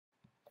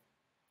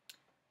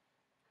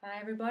Hi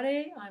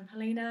everybody, I'm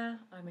Helena,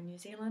 I'm in New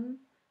Zealand.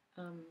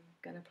 I'm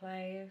going to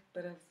play a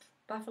bit of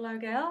Buffalo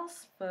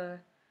Gals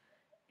for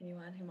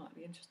anyone who might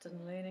be interested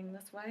in learning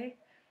this way.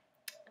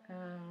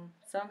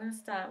 So I'm going to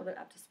start with it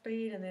up to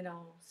speed and then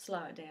I'll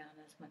slow it down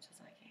as much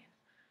as I can.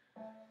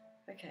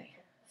 Okay,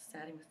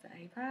 starting with the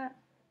A part.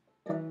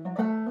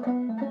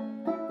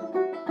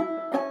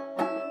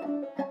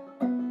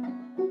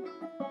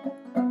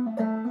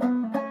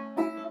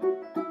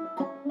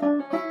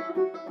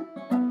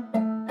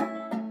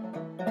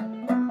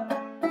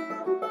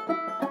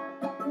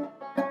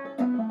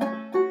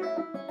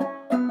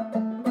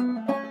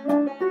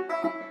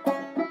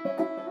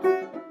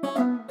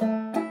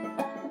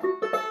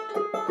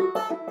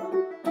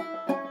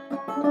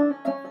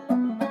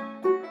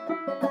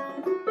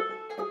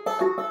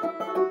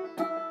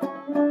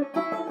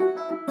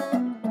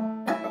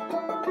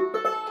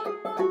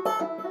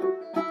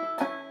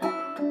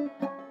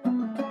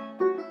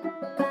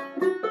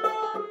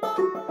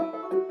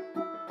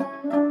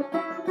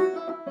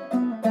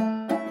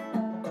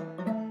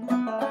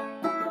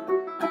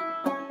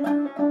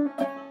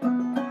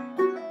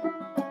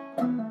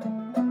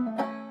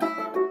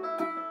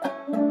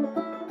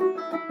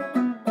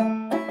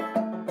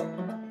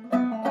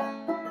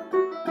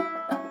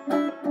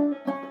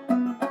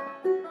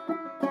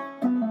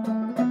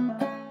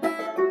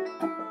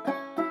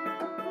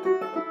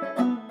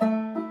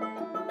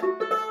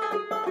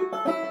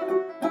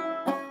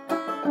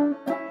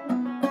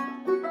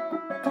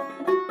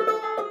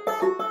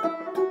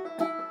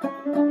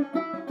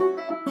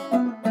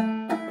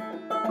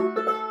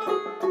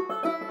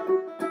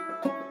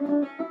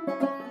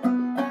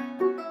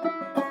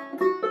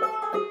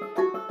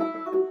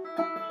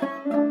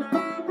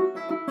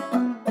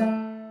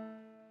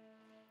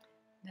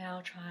 Now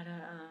I'll try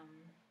to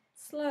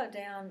slow it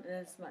down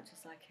as much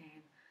as I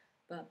can.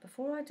 But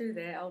before I do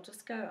that, I'll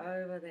just go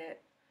over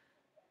that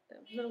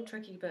little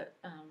tricky bit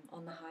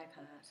on the high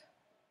part.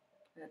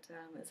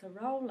 It's a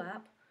roll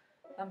up.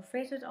 I'm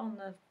fretted on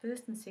the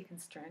first and second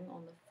string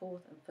on the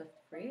fourth and fifth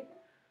fret.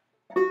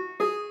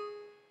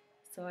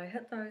 So I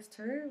hit those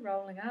two,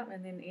 rolling up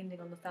and then ending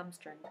on the thumb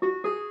string.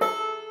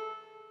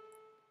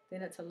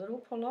 Then it's a little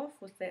pull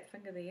off with that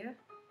finger there.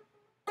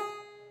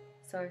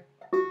 So,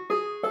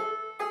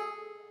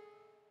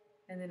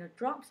 and then a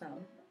drop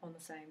thumb on the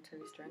same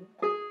two string.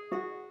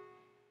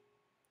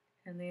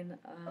 And then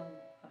I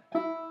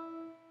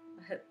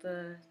hit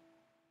the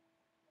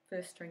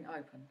first string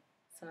open.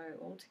 So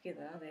all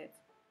together that's...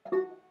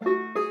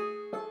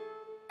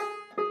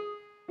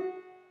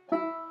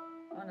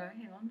 Oh no,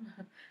 hang on.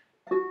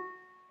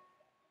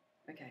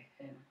 Okay,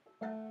 hang on.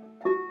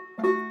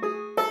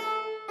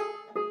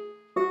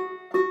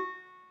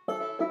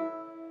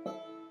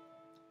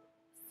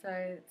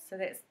 So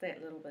that's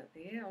that little bit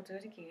there. I'll do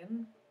it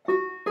again.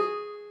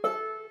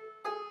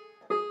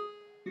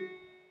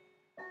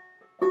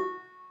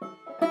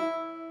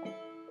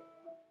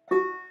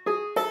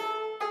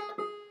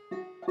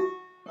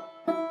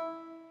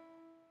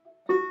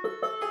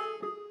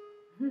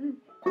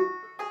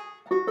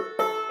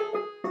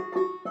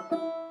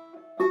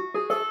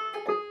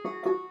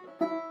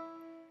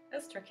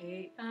 It's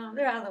tricky.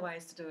 There are other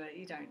ways to do it.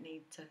 You don't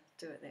need to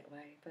do it that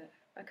way, but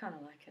I kind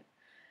of like it.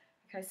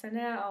 Okay, so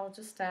now I'll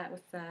just start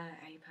with the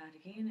A part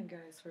again and go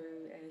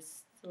through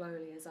as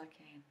slowly as I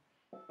can.